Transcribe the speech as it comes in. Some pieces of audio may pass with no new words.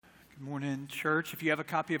Morning, church. If you have a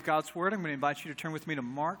copy of God's Word, I'm going to invite you to turn with me to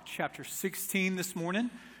Mark chapter 16 this morning.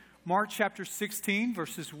 Mark chapter 16,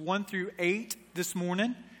 verses 1 through 8 this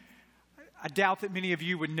morning. I doubt that many of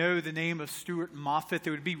you would know the name of Stuart Moffat.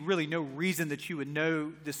 There would be really no reason that you would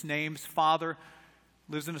know this name. His father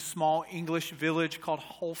lives in a small English village called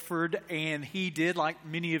Holford, and he did, like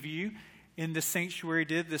many of you in the sanctuary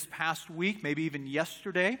did this past week, maybe even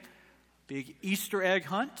yesterday, big Easter egg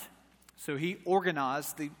hunt. So he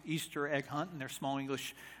organized the Easter egg hunt in their small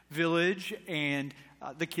English village, and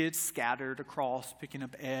the kids scattered across picking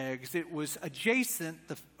up eggs. It was adjacent,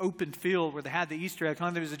 the open field where they had the Easter egg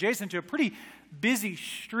hunt, it was adjacent to a pretty busy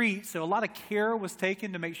street, so a lot of care was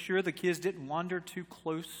taken to make sure the kids didn't wander too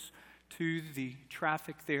close to the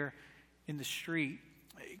traffic there in the street.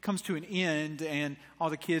 It comes to an end, and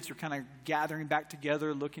all the kids are kind of gathering back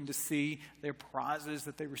together, looking to see their prizes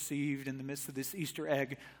that they received in the midst of this Easter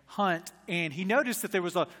egg hunt. And he noticed that there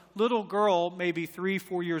was a little girl, maybe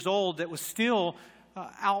 3-4 years old, that was still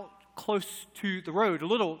out close to the road, a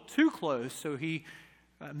little too close. So he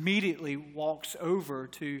immediately walks over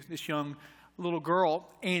to this young little girl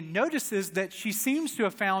and notices that she seems to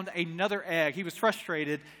have found another egg. He was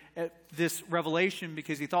frustrated at this revelation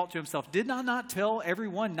because he thought to himself, did I not tell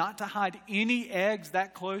everyone not to hide any eggs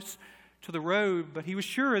that close to the road? But he was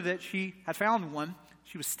sure that she had found one.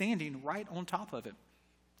 She was standing right on top of it.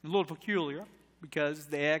 A little peculiar because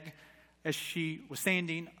the egg, as she was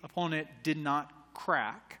standing upon it, did not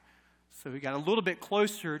crack. So he got a little bit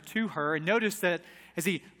closer to her and noticed that as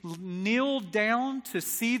he kneeled down to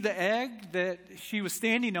see the egg that she was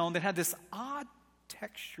standing on that had this odd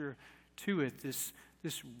texture to it, this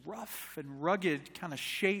rough and rugged kind of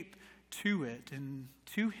shape to it. And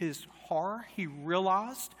to his horror, he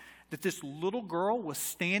realized that this little girl was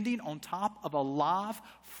standing on top of a live,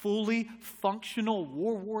 fully functional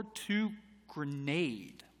World War II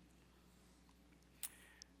grenade.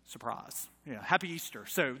 Surprise. Yeah, happy Easter.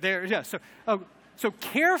 So there, yeah. So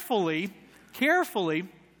carefully,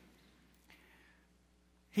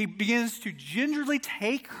 he begins to gingerly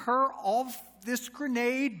take her off this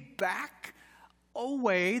grenade back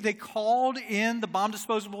away. They called in the bomb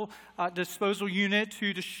disposal unit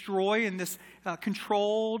to destroy in this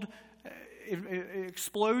controlled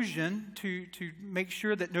explosion to make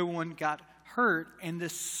sure that no one got hurt. And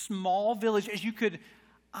this small village, as you could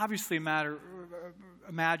obviously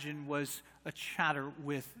imagine, was a chatter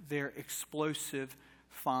with their explosive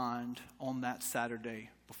find on that Saturday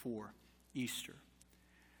before Easter.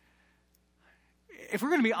 If we're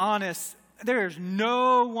going to be honest, there's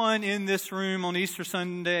no one in this room on Easter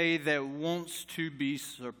Sunday that wants to be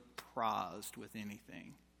surprised with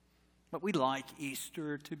anything. But we like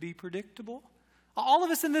Easter to be predictable. All of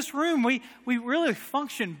us in this room, we really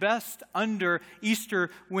function best under Easter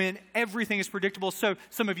when everything is predictable. So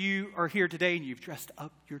some of you are here today and you've dressed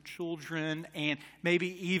up your children, and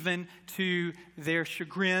maybe even to their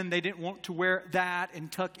chagrin, they didn't want to wear that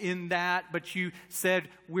and tuck in that, but you said,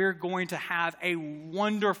 we're going to have a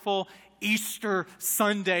wonderful Easter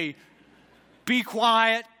Sunday. Be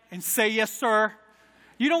quiet and say yes, sir.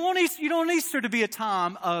 You don't want Easter to be a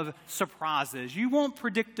time of surprises. You want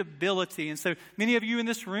predictability. And so many of you in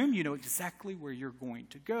this room, you know exactly where you're going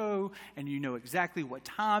to go, and you know exactly what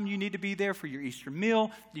time you need to be there for your Easter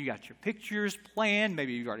meal. You got your pictures planned.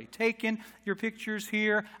 Maybe you've already taken your pictures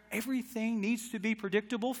here. Everything needs to be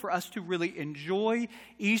predictable for us to really enjoy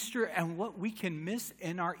Easter. And what we can miss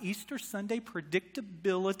in our Easter Sunday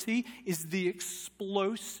predictability is the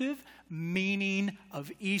explosive meaning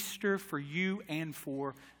of Easter for you and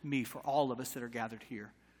for me, for all of us that are gathered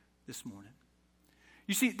here this morning.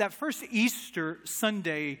 You see, that first Easter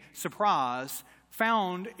Sunday surprise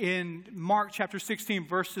found in Mark chapter 16,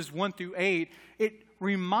 verses 1 through 8, it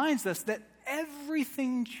reminds us that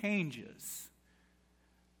everything changes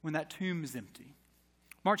when that tomb is empty.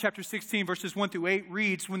 Mark chapter 16, verses 1 through 8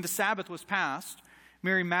 reads, when the Sabbath was passed,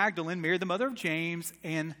 Mary Magdalene, Mary the mother of James,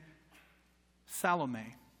 and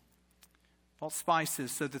Salome bought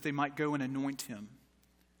spices so that they might go and anoint him.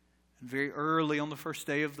 And very early on the first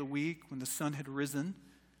day of the week, when the sun had risen,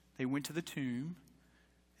 they went to the tomb,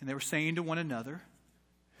 and they were saying to one another,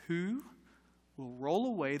 who will roll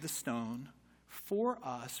away the stone for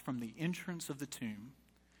us from the entrance of the tomb?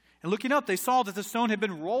 And looking up, they saw that the stone had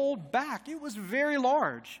been rolled back. It was very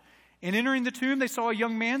large. And entering the tomb, they saw a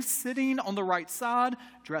young man sitting on the right side,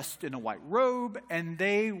 dressed in a white robe, and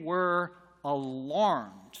they were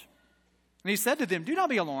alarmed. And he said to them, do not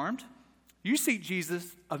be alarmed. You seek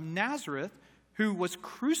Jesus of Nazareth, who was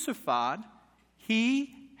crucified.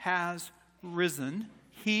 He has risen.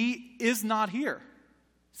 He is not here.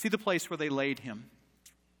 See the place where they laid him.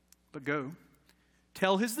 But go,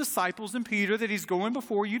 Tell his disciples and Peter that he's going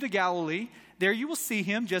before you to Galilee. There you will see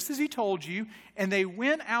him, just as he told you." And they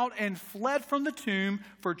went out and fled from the tomb,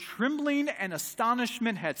 for trembling and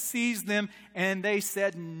astonishment had seized them, and they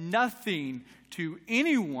said nothing to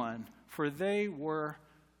anyone, for they were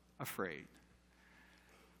afraid.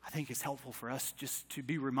 I think it's helpful for us just to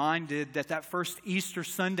be reminded that that first Easter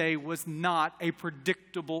Sunday was not a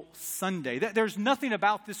predictable Sunday. There's nothing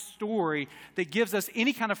about this story that gives us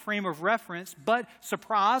any kind of frame of reference but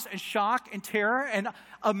surprise and shock and terror and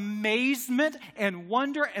amazement and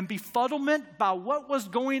wonder and befuddlement by what was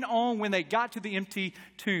going on when they got to the empty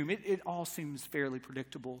tomb. It all seems fairly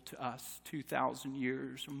predictable to us, 2,000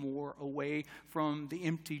 years or more away from the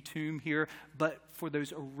empty tomb here. But for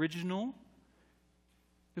those original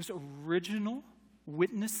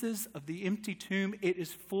witnesses of the empty tomb, it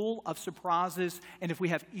is full of surprises. And if we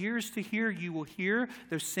have ears to hear, you will hear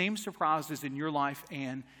those same surprises in your life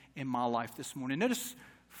and in my life this morning. Notice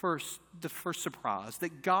first the first surprise,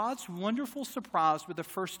 that God's wonderful surprise with the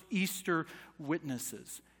first Easter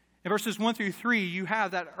witnesses. In verses 1 through 3, you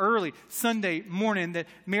have that early Sunday morning that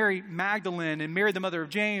Mary Magdalene and Mary, the mother of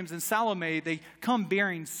James, and Salome, they come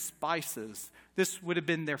bearing spices. This would have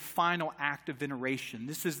been their final act of veneration.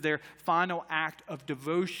 This is their final act of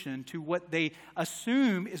devotion to what they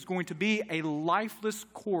assume is going to be a lifeless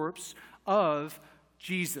corpse of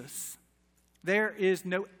Jesus. There is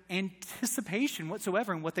no anticipation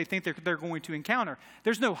whatsoever in what they think they're going to encounter.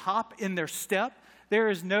 There's no hop in their step. There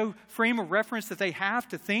is no frame of reference that they have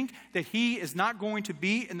to think that he is not going to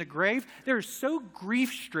be in the grave. They're so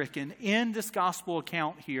grief-stricken in this gospel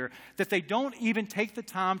account here that they don't even take the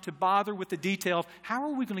time to bother with the detail of how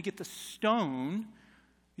are we going to get the stone.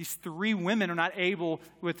 These three women are not able,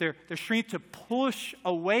 with their strength, to push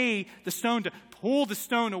away the stone, to pull the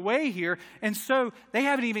stone away here. And so they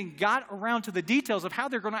haven't even got around to the details of how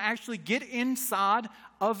they're going to actually get inside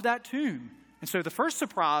of that tomb. And so the first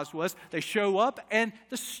surprise was they show up and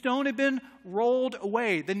the stone had been rolled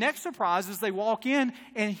away. The next surprise is they walk in,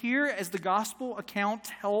 and here, as the gospel account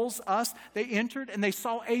tells us, they entered and they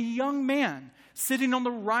saw a young man sitting on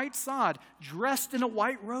the right side, dressed in a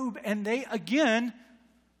white robe. And they, again,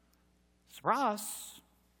 surprise,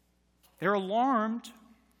 they're alarmed.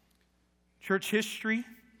 Church history,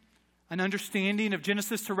 an understanding of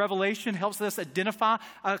Genesis to Revelation helps us identify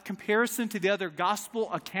a comparison to the other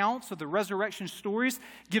gospel accounts of the resurrection stories,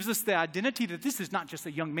 gives us the identity that this is not just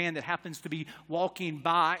a young man that happens to be walking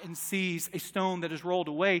by and sees a stone that is rolled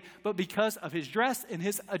away, but because of his dress and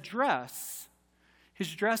his address,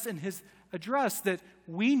 that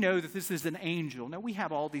we know that this is an angel. Now, we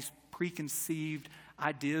have all these preconceived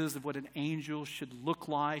ideas of what an angel should look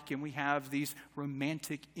like, and we have these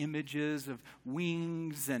romantic images of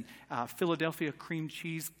wings and Philadelphia cream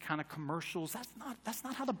cheese kind of commercials. That's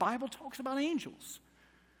not how the Bible talks about angels.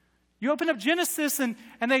 You open up Genesis and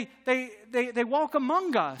they walk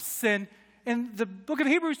among us, and the book of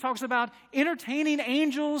Hebrews talks about entertaining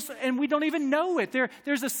angels, and we don't even know it.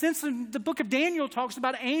 There's a sense in the book of Daniel talks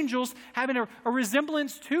about angels having a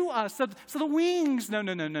resemblance to us. So the wings,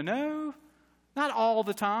 no. Not all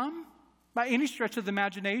the time, by any stretch of the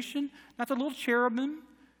imagination. Not the little cherubim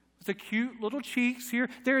with the cute little cheeks here.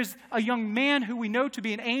 There is a young man who we know to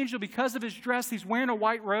be an angel because of his dress. He's wearing a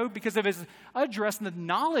white robe because of his address and the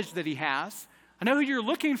knowledge that he has. I know who you're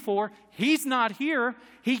looking for. He's not here.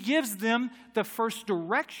 He gives them the first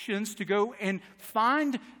directions to go and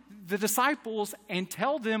find the disciples and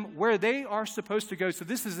tell them where they are supposed to go. So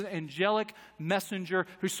this is an angelic messenger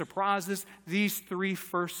who surprises these three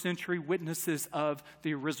first-century witnesses of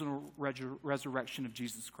the original resurrection of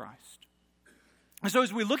Jesus Christ. And so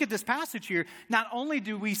as we look at this passage here, not only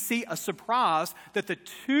do we see a surprise that the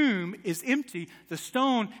tomb is empty, the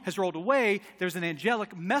stone has rolled away, there's an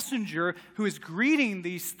angelic messenger who is greeting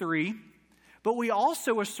these three, but we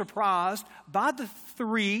also are surprised by the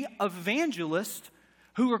three evangelists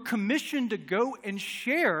who are commissioned to go and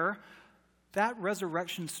share that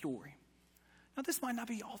resurrection story. Now, this might not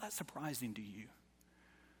be all that surprising to you.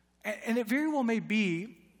 And it very well may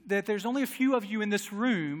be that there's only a few of you in this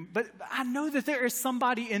room, but I know that there is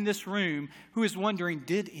somebody in this room who is wondering,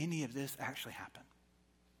 did any of this actually happen?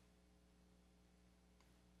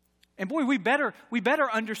 And boy, we better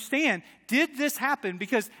understand, did this happen?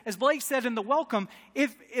 Because as Blake said in the welcome,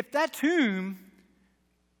 if that tomb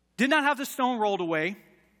did not have the stone rolled away,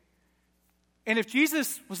 and if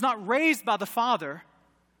Jesus was not raised by the Father,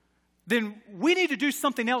 then we need to do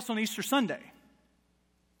something else on Easter Sunday.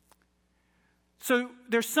 So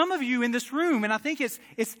there's some of you in this room, and I think it's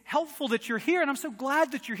helpful that you're here, and I'm so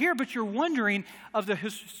glad that you're here, but you're wondering of the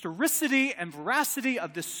historicity and veracity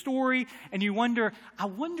of this story, and you wonder, I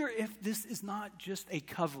wonder if this is not just a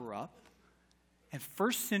cover-up, and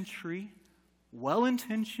first century,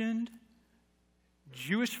 well-intentioned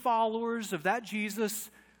Jewish followers of that Jesus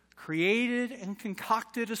created and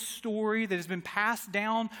concocted a story that has been passed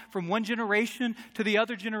down from one generation to the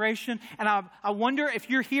other generation. And I wonder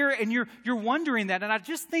if you're here and you're wondering that. And I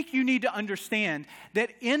just think you need to understand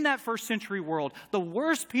that in that first century world, the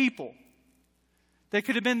worst people that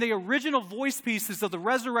could have been the original voice pieces of the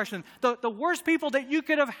resurrection, the worst people that you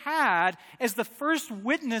could have had as the first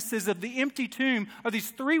witnesses of the empty tomb are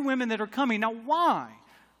these three women that are coming. Now, why?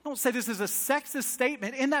 I don't say this is a sexist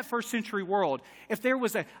statement. In that first century world, if there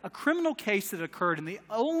was a criminal case that occurred and the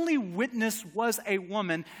only witness was a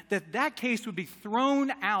woman, that case would be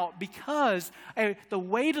thrown out because the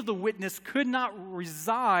weight of the witness could not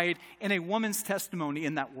reside in a woman's testimony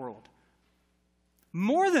in that world.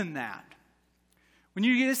 More than that, when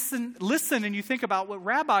you listen and you think about what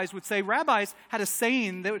rabbis would say, rabbis had a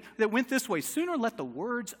saying that went this way: sooner let the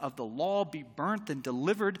words of the law be burnt than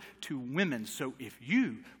delivered to women. So if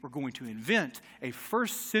you were going to invent a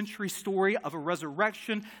first century story of a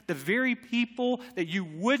resurrection, the very people that you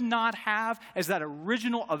would not have as that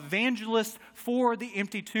original evangelist for the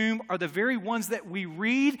empty tomb are the very ones that we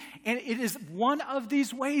read. And it is one of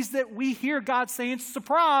these ways that we hear God saying,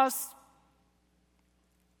 surprise!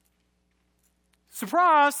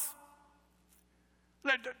 Surprise!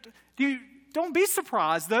 Don't be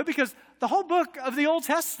surprised, though, because the whole book of the Old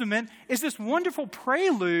Testament is this wonderful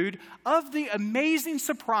prelude of the amazing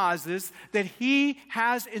surprises that He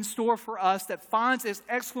has in store for us that finds its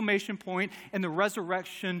exclamation point in the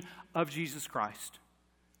resurrection of Jesus Christ.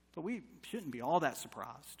 But we shouldn't be all that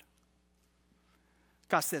surprised.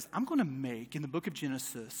 God says, I'm going to make, in the book of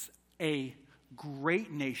Genesis, a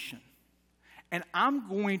great nation. And I'm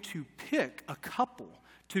going to pick a couple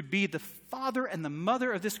to be the father and the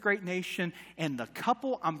mother of this great nation. And the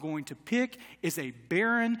couple I'm going to pick is a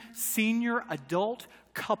barren senior adult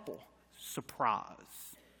couple. Surprise.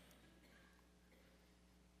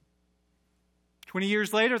 20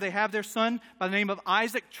 years later, they have their son by the name of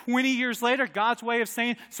Isaac. 20 years later, God's way of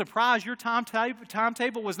saying, surprise, your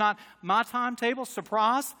timetable was not my timetable.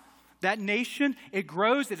 Surprise. That nation, it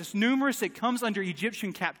grows, it is numerous, it comes under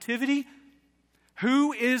Egyptian captivity.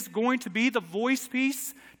 Who is going to be the voice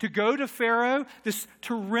piece to go to Pharaoh, this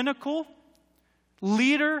tyrannical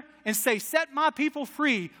leader, and say, set my people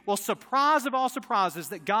free? Well, surprise of all surprises,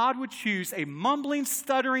 that God would choose a mumbling,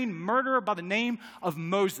 stuttering murderer by the name of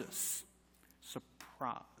Moses.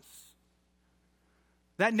 Surprise.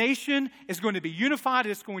 That nation is going to be unified.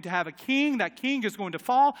 It's going to have a king. That king is going to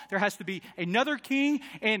fall. There has to be another king.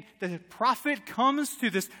 And the prophet comes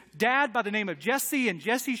to this dad by the name of Jesse. And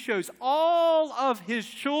Jesse shows all of his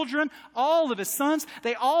children, all of his sons.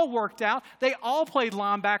 They all worked out. They all played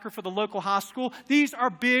linebacker for the local high school. These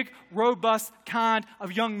are big, robust kind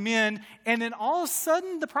of young men. And then all of a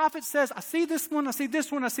sudden the prophet says, I see this one, I see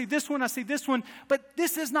this one, I see this one, I see this one. But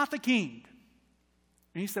this is not the king.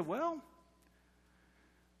 And he said, well,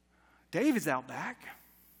 David's out back.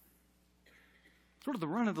 Sort of the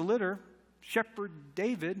run of the litter. Shepherd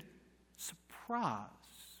David. Surprise.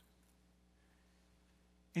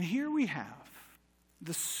 And here we have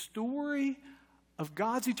the story of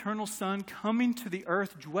God's eternal Son coming to the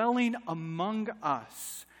earth, dwelling among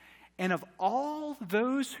us. And of all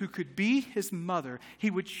those who could be His mother,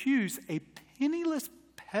 He would choose a penniless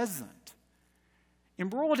peasant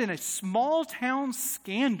embroiled in a small town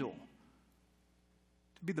scandal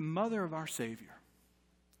to be the mother of our Savior.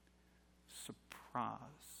 Surprise.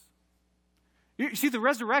 You see, the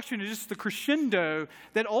resurrection is just the crescendo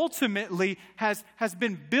that ultimately has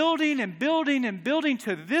been building and building and building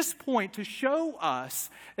to this point to show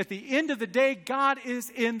us at the end of the day, God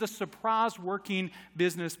is in the surprise working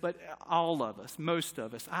business, but all of us, most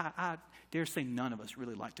of us, I dare say none of us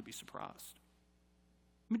really like to be surprised.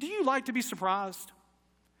 I mean, do you like to be surprised?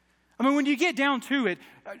 I mean, when you get down to it,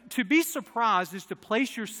 to be surprised is to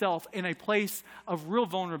place yourself in a place of real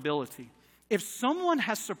vulnerability. If someone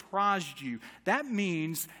has surprised you, that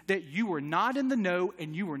means that you were not in the know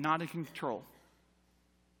and you were not in control.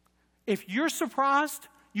 If you're surprised,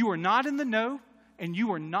 you are not in the know and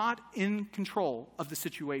you are not in control of the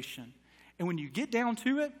situation. And when you get down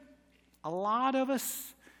to it, a lot of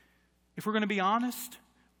us, if we're going to be honest,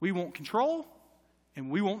 we want control and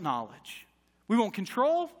we want knowledge. We want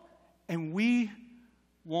control and we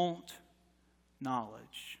want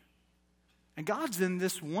knowledge. And God's in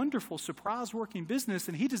this wonderful surprise working business,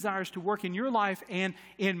 and he desires to work in your life and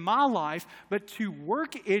in my life. But to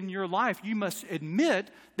work in your life, you must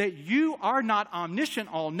admit that you are not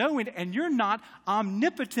omniscient, all-knowing, and you're not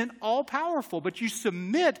omnipotent, all-powerful. But you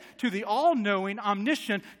submit to the all-knowing,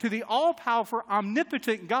 omniscient, to the all-powerful,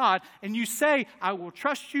 omnipotent God, and you say, I will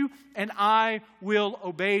trust you and I will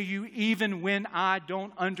obey you even when I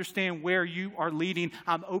don't understand where you are leading.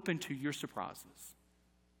 I'm open to your surprises.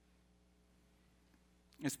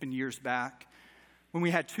 It's been years back when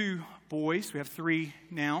we had 2 boys. We have 3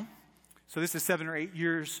 now. So this is 7 or 8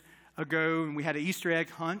 years ago, and we had an Easter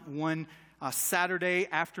egg hunt one Saturday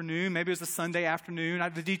afternoon. Maybe it was a Sunday afternoon.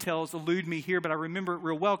 The details elude me here, but I remember it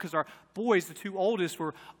real well because our boys, the 2 oldest,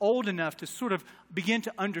 were old enough to sort of begin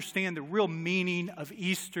to understand the real meaning of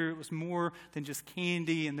Easter. It was more than just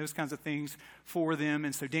candy and those kinds of things for them.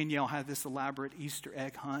 And so Danielle had this elaborate Easter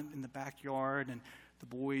egg hunt in the backyard, and the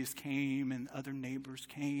boys came and other neighbors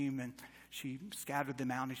came, and she scattered them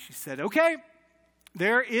out and she said, okay,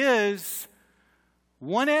 there is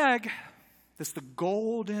one egg that's the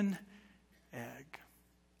golden egg.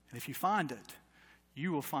 And if you find it,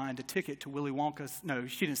 you will find a ticket to Willy Wonka's. No,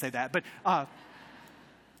 she didn't say that, but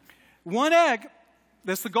one egg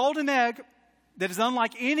that's the golden egg that is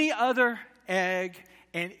unlike any other egg,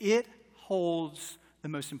 and it holds the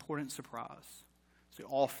most important surprise. So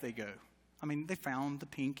off they go. I mean, they found the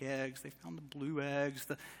pink eggs, they found the blue eggs,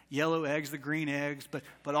 the yellow eggs, the green eggs,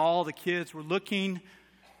 but all the kids were looking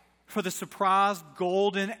for the surprise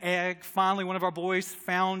golden egg. Finally, one of our boys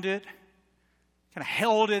found it, kind of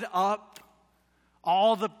held it up.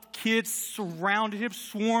 All the kids surrounded him,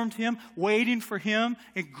 swarmed him, waiting for him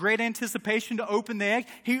in great anticipation to open the egg.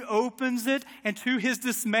 He opens it, and to his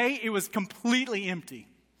dismay, it was completely empty.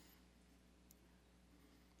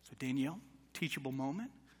 So Danielle, teachable moment.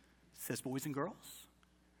 Says, boys and girls,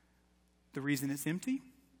 the reason it's empty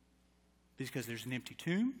is because there's an empty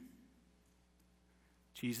tomb.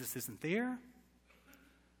 Jesus isn't there.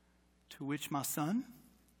 To which my son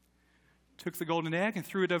took the golden egg and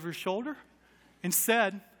threw it over his shoulder and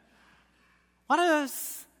said, why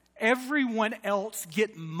does everyone else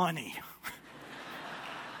get money?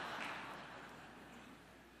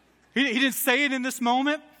 He didn't say it in this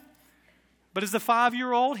moment. But as a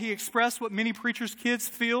 5-year-old, he expressed what many preachers' kids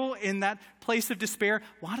feel in that place of despair.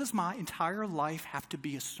 Why does my entire life have to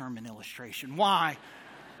be a sermon illustration? Why?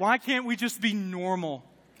 Why can't we just be normal?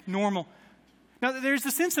 Normal. Now, there's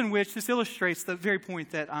a sense in which this illustrates the very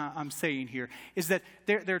point that I'm saying here, is that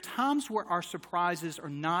there are times where our surprises are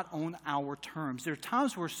not on our terms. There are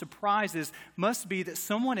times where surprises must be that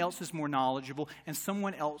someone else is more knowledgeable and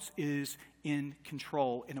someone else is in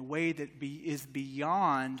control in a way that is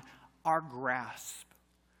beyond our grasp.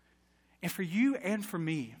 And for you and for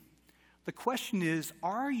me, the question is,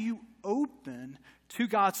 are you open to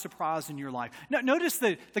God's surprise in your life? Now, notice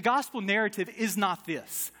that the gospel narrative is not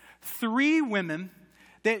this. 3 women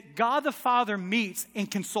that God the Father meets and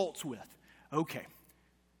consults with. Okay.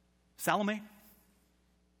 Salome,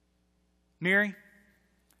 Mary,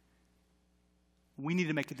 we need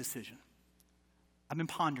to make a decision. I've been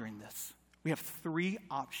pondering this. We have 3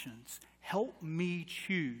 options. Help me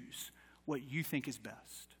choose what you think is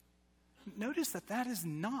best. Notice that is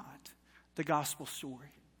not the gospel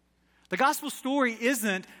story. The gospel story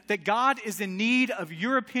isn't that God is in need of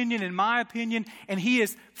your opinion and my opinion, and he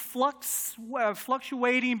is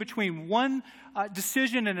fluctuating between one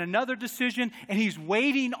decision and another decision, and he's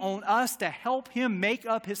waiting on us to help him make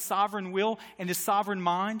up his sovereign will and his sovereign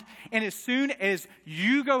mind. And as soon as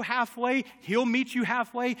you go halfway, he'll meet you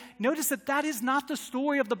halfway. Notice that is not the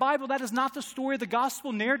story of the Bible. That is not the story of the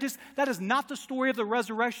gospel narratives. That is not the story of the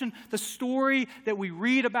resurrection. The story that we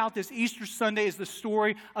read about this Easter Sunday is the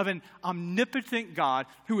story of an omnipotent God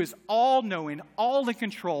who is all-knowing, all in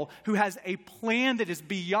control, who has a plan that is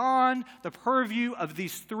beyond the purview of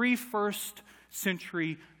these 3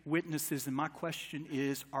 first-century witnesses. And my question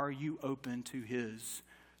is, are you open to his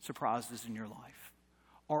surprises in your life?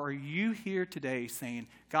 Or are you here today saying,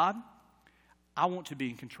 God, I want to be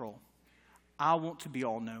in control. I want to be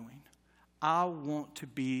all-knowing. I want to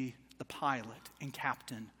be the pilot and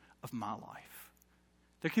captain of my life.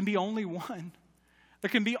 There can be only one. There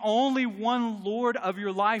can be only one Lord of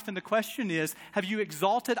your life, and the question is, have you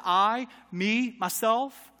exalted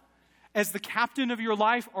myself, as the captain of your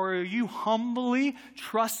life, or are you humbly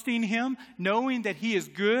trusting him, knowing that he is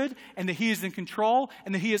good and that he is in control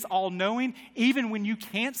and that he is all-knowing, even when you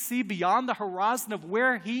can't see beyond the horizon of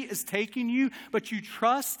where he is taking you, but you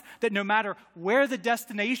trust that no matter where the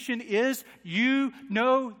destination is, you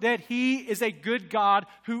know that he is a good God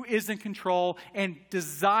who is in control and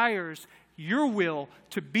desires your will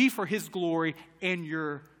to be for his glory and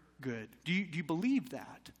your good. Do you believe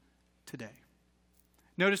that today?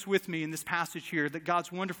 Notice with me in this passage here that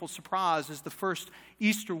God's wonderful surprise is the first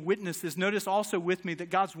Easter witnesses. Notice also with me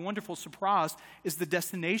that God's wonderful surprise is the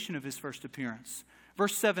destination of his first appearance.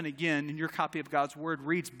 Verse 7 again in your copy of God's word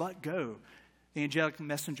reads, "But go," the angelic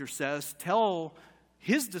messenger says, "tell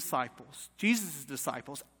his disciples," Jesus'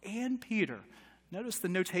 disciples, and Peter. Notice the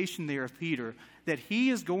notation there of Peter, that he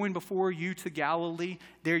is going before you to Galilee.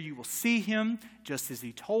 There you will see him, just as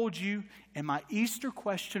he told you. And my Easter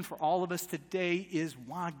question for all of us today is,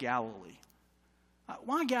 why Galilee?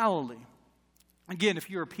 Why Galilee? Again, if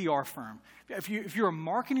you're a PR firm, if you're a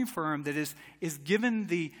marketing firm that is given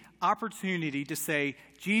the opportunity to say,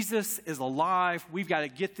 Jesus is alive, we've got to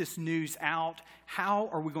get this news out. How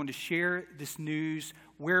are we going to share this news?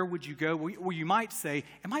 Where would you go? Well, you might say,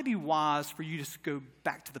 it might be wise for you to go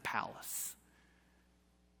back to the palace,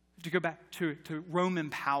 to go back to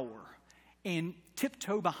Roman power and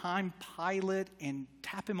tiptoe behind Pilate and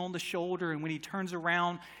tap him on the shoulder. And when he turns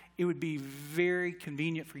around, it would be very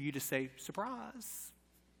convenient for you to say, surprise.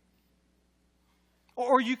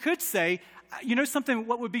 Or you could say, you know something,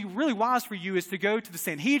 what would be really wise for you is to go to the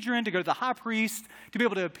Sanhedrin, to go to the high priest, to be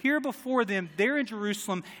able to appear before them there in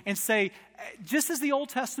Jerusalem and say, just as the Old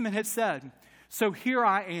Testament had said, so here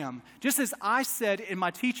I am. Just as I said in my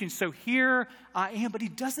teaching, so here I am. But he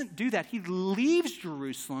doesn't do that. He leaves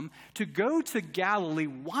Jerusalem to go to Galilee.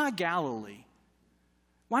 Why Galilee?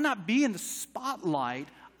 Why not be in the spotlight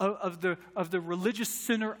of the religious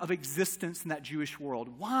center of existence in that Jewish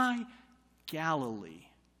world? Why Galilee?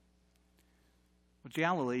 Well,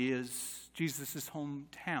 Galilee is Jesus'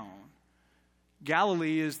 hometown.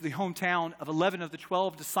 Galilee is the hometown of 11 of the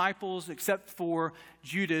 12 disciples, except for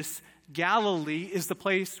Judas. Galilee is the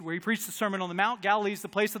place where he preached the Sermon on the Mount. Galilee is the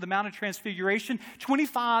place of the Mount of Transfiguration.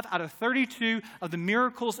 25 out of 32 of the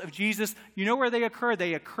miracles of Jesus, you know where they occurred?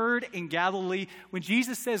 They occurred in Galilee. When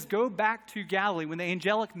Jesus says, go back to Galilee, when the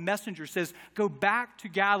angelic messenger says, go back to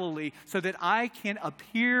Galilee so that I can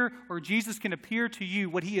appear, or Jesus can appear to you,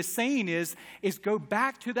 what he is saying is go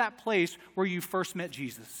back to that place where you first met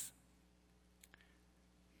Jesus.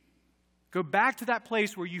 Go back to that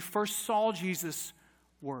place where you first saw Jesus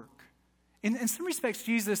work. In some respects,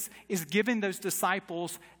 Jesus is giving those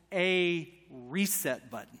disciples a reset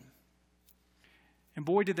button. And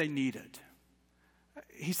boy, did they need it.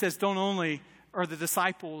 He says, don't only are the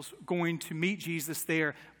disciples going to meet Jesus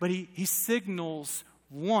there, but he signals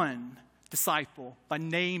one disciple by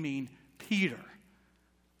naming Peter.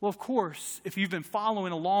 Well, of course, if you've been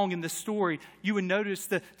following along in this story, you would notice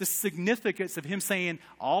the significance of him saying,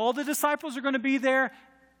 all the disciples are going to be there,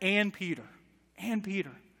 and Peter. And Peter.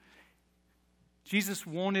 Jesus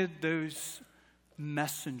wanted those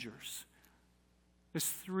messengers, those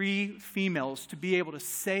three females, to be able to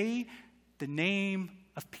say the name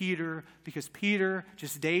of Peter, because Peter,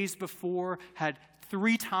 just days before, had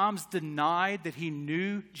 3 times denied that he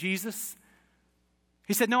knew Jesus.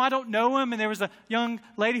 He said, no, I don't know him. And there was a young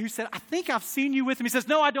lady who said, I think I've seen you with him. He says,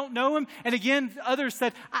 no, I don't know him. And again, others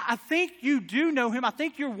said, I think you do know him. I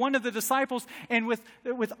think you're one of the disciples. And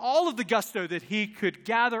with all of the gusto that he could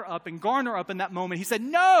gather up and garner up in that moment, he said,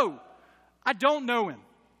 no, I don't know him.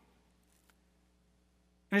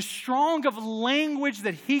 And as strong of language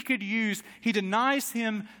that he could use, he denies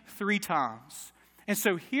him 3 times. And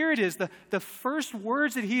so here it is, the first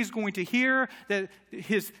words that he's going to hear, that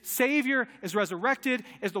his Savior is resurrected,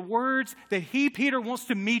 is the words that he, Peter, wants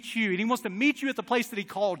to meet you. And he wants to meet you at the place that he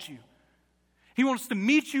called you. He wants to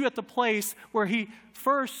meet you at the place where he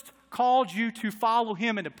first called you to follow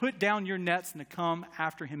him and to put down your nets and to come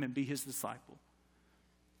after him and be his disciple.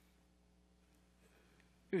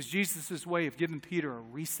 It was Jesus' way of giving Peter a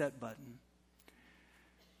reset button.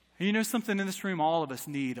 And you know something, in this room, all of us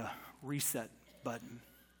need a reset button.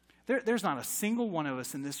 There's not a single one of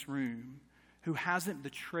us in this room who hasn't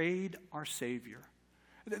betrayed our Savior.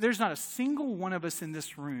 There's not a single one of us in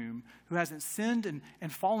this room who hasn't sinned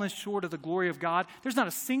and fallen short of the glory of God. There's not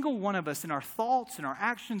a single one of us in our thoughts, in our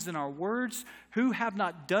actions, in our words who have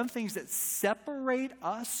not done things that separate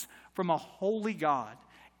us from a holy God.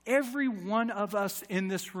 Every one of us in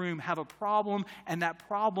this room have a problem, and that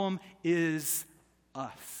problem is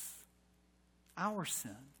us. Our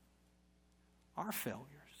sin. Our failures.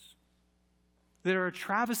 That are a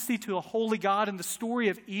travesty to a holy God. And the story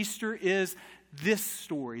of Easter is this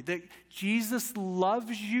story, that Jesus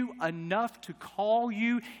loves you enough to call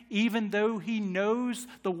you even though he knows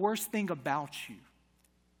the worst thing about you.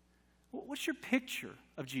 What's your picture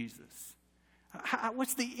of Jesus?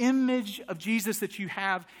 What's the image of Jesus that you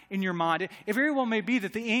have in your mind? It very well may be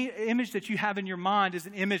that the image that you have in your mind is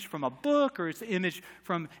an image from a book, or it's an image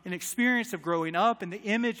from an experience of growing up, and the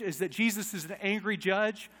image is that Jesus is an angry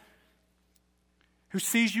judge who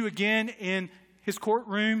sees you again in his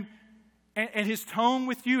courtroom, and his tone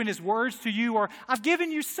with you and his words to you are, I've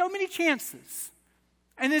given you so many chances.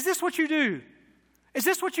 And is this what you do? Is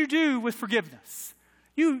this what you do with forgiveness?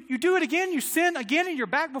 You do it again, you sin again, and you're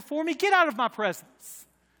back before me. Get out of my presence.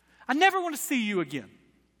 I never want to see you again.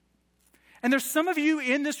 And there's some of you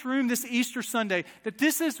in this room this Easter Sunday that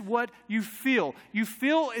this is what you feel. You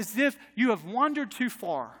feel as if you have wandered too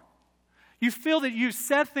far. You feel that you've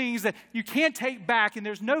said things that you can't take back and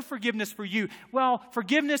there's no forgiveness for you. Well,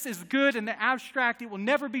 forgiveness is good in the abstract. It will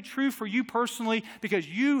never be true for you personally because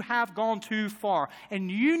you have gone too far. And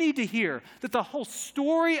you need to hear that the whole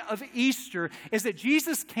story of Easter is that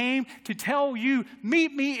Jesus came to tell you,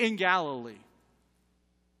 meet me in Galilee.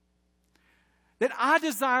 That I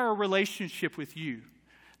desire a relationship with you.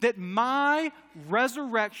 That my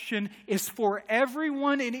resurrection is for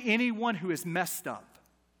everyone and anyone who is messed up.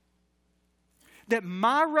 That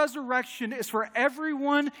my resurrection is for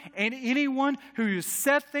everyone and anyone who has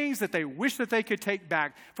said things that they wish that they could take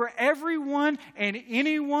back. For everyone and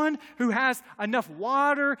anyone who has enough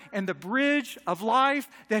water and the bridge of life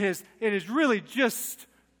that it has really just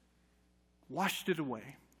washed it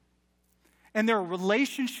away. And there are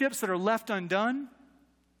relationships that are left undone,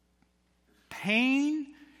 pain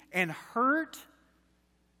and hurt,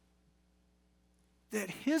 that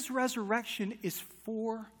his resurrection is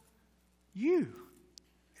for you.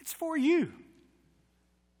 It's for you.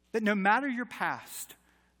 That no matter your past,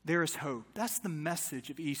 there is hope. That's the message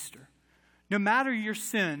of Easter. No matter your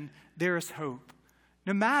sin, there is hope.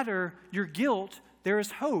 No matter your guilt, there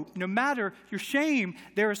is hope. No matter your shame,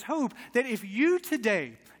 there is hope. That if you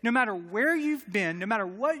today, no matter where you've been, no matter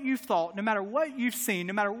what you've thought, no matter what you've seen,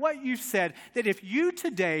 no matter what you've said, that if you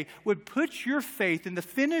today would put your faith in the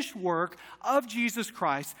finished work of Jesus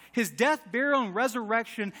Christ, his death, burial, and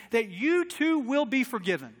resurrection, that you too will be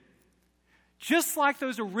forgiven. Just like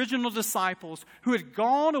those original disciples who had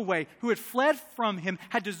gone away, who had fled from him,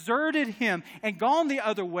 had deserted him and gone the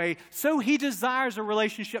other way, so he desires a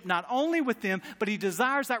relationship not only with them, but he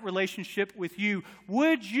desires that relationship with you.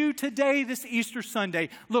 Would you today, this Easter Sunday,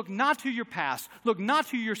 look not to your past, look not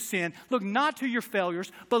to your sin, look not to your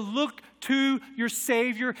failures, but look to your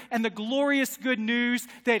Savior and the glorious good news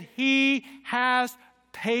that he has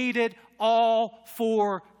paid it all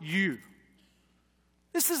for you.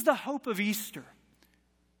 This is the hope of Easter.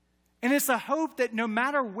 And it's a hope that no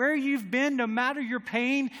matter where you've been, no matter your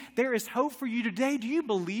pain, there is hope for you today. Do you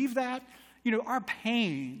believe that? You know, our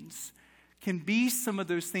pains can be some of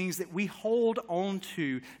those things that we hold on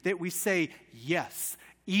to, that we say, yes,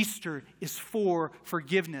 Easter is for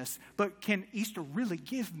forgiveness. But can Easter really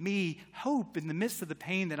give me hope in the midst of the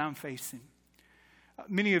pain that I'm facing?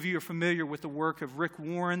 Many of you are familiar with the work of Rick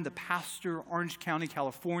Warren, the pastor, Orange County,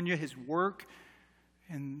 California, his work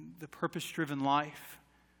and the purpose-driven life.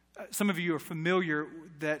 Some of you are familiar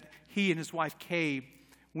that he and his wife Kay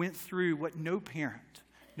went through what no parent,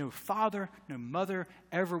 no father, no mother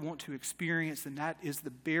ever want to experience, and that is the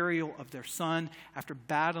burial of their son after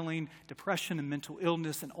battling depression and mental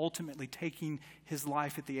illness and ultimately taking his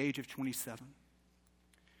life at the age of 27.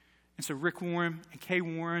 And so Rick Warren and Kay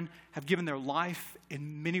Warren have given their life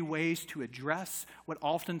in many ways to address what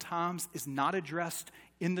oftentimes is not addressed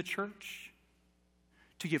in the church,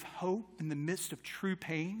 to give hope in the midst of true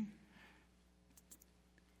pain.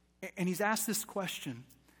 And he's asked this question,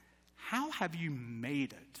 how have you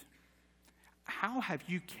made it? How have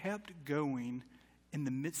you kept going in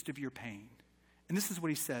the midst of your pain? And this is what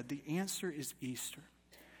he said, the answer is Easter.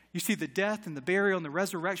 You see, the death and the burial and the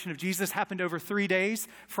resurrection of Jesus happened over 3 days.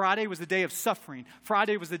 Friday was the day of suffering.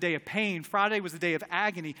 Friday was the day of pain. Friday was the day of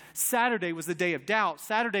agony. Saturday was the day of doubt.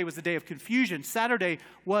 Saturday was the day of confusion. Saturday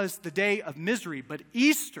was the day of misery. But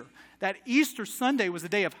Easter, that Easter Sunday, was the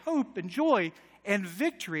day of hope and joy and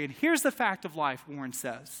victory. And here's the fact of life, Warren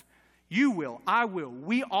says. You will, I will,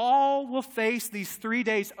 we all will face these 3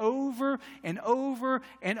 days over and over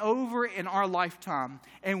and over in our lifetime.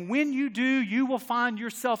 And when you do, you will find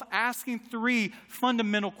yourself asking 3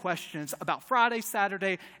 fundamental questions about Friday,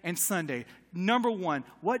 Saturday, and Sunday. Number 1,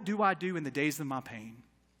 what do I do in the days of my pain?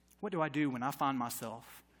 What do I do when I find myself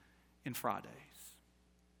in Fridays?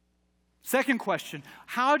 Second question,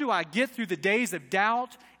 how do I get through the days of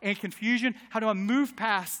doubt and confusion? How do I move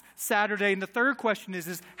past Saturday? And the third question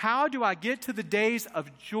is how do I get to the days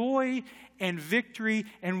of joy and victory?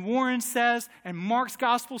 And Warren says, and Mark's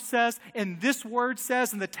gospel says, and this word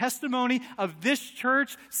says, and the testimony of this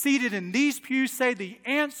church seated in these pews say the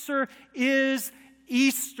answer is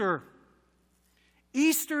Easter.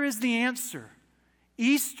 Easter is the answer.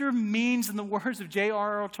 Easter means, in the words of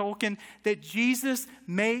J.R.R. Tolkien, that Jesus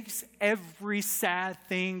makes every sad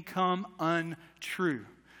thing come untrue.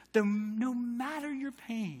 No matter your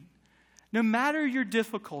pain, no matter your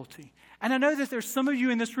difficulty. And I know that there's some of you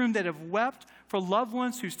in this room that have wept for loved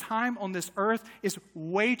ones whose time on this earth is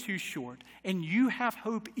way too short. And you have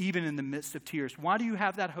hope even in the midst of tears. Why do you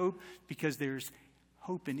have that hope? Because there's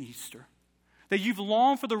hope in Easter. That you've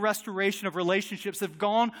longed for the restoration of relationships that have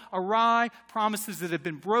gone awry, promises that have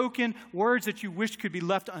been broken, words that you wish could be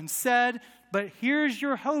left unsaid. But here's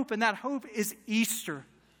your hope, and that hope is Easter.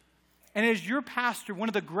 And as your pastor, one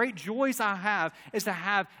of the great joys I have is to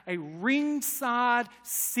have a ringside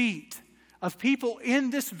seat of people in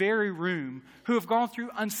this very room who have gone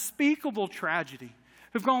through unspeakable tragedy,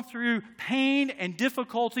 who've gone through pain and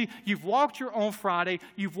difficulty. You've walked your own Friday,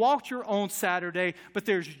 you've walked your own Saturday, but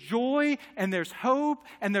there's joy and there's hope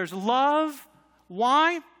and there's love.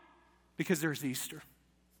 Why? Because there's Easter.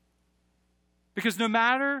 Because no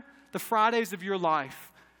matter the Fridays of your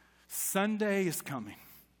life, Sunday is coming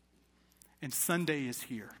and Sunday is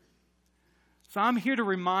here. So I'm here to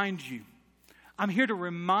remind you. I'm here to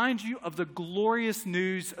remind you of the glorious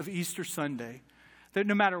news of Easter Sunday, that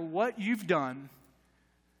no matter what you've done,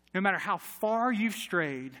 no matter how far you've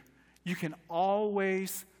strayed, you can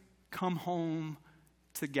always come home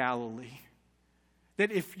to Galilee.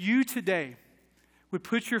 That if you today would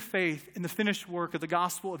put your faith in the finished work of the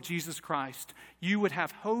gospel of Jesus Christ, you would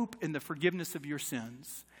have hope in the forgiveness of your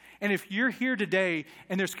sins. And if you're here today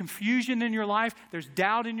and there's confusion in your life, there's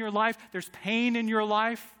doubt in your life, there's pain in your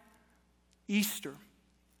life, Easter,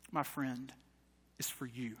 my friend, is for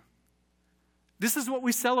you. This is what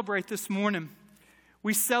we celebrate this morning.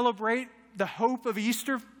 We celebrate the hope of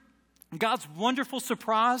Easter, God's wonderful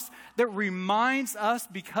surprise that reminds us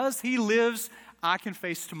because He lives, I can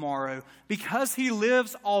face tomorrow. Because He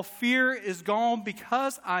lives, all fear is gone.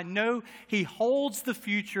 Because I know He holds the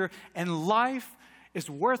future, and life is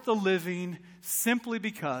worth the living simply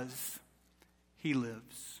because He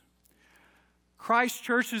lives. Christ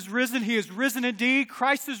Church is risen. He is risen indeed.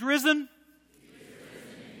 Christ is risen. He is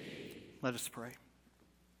risen indeed. Let us pray.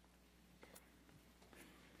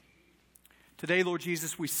 Today, Lord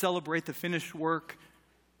Jesus, we celebrate the finished work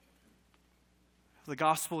of the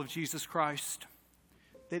gospel of Jesus Christ,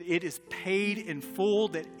 that it is paid in full,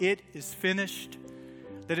 that it is finished,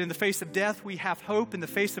 that in the face of death we have hope, in the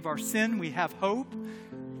face of our sin we have hope,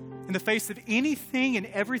 in the face of anything and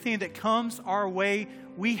everything that comes our way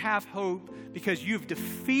we have hope because you've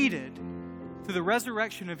defeated, through the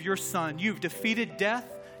resurrection of your Son, you've defeated death,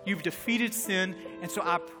 you've defeated sin, and so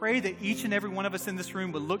I pray that each and every one of us in this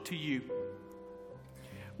room would look to you.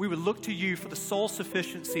 We would look to you for the sole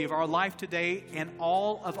sufficiency of our life today and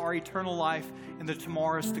all of our eternal life in the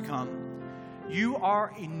tomorrows to come. You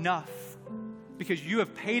are enough because you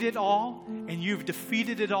have paid it all and you've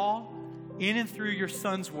defeated it all in and through your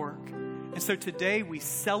Son's work. And so today we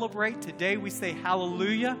celebrate, today we say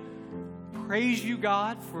hallelujah. Praise you,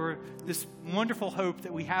 God, for this wonderful hope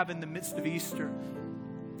that we have in the midst of Easter,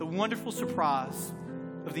 the wonderful surprise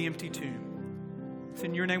of the empty tomb. It's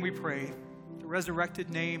in your name we pray. Resurrected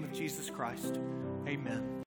name of Jesus Christ. Amen.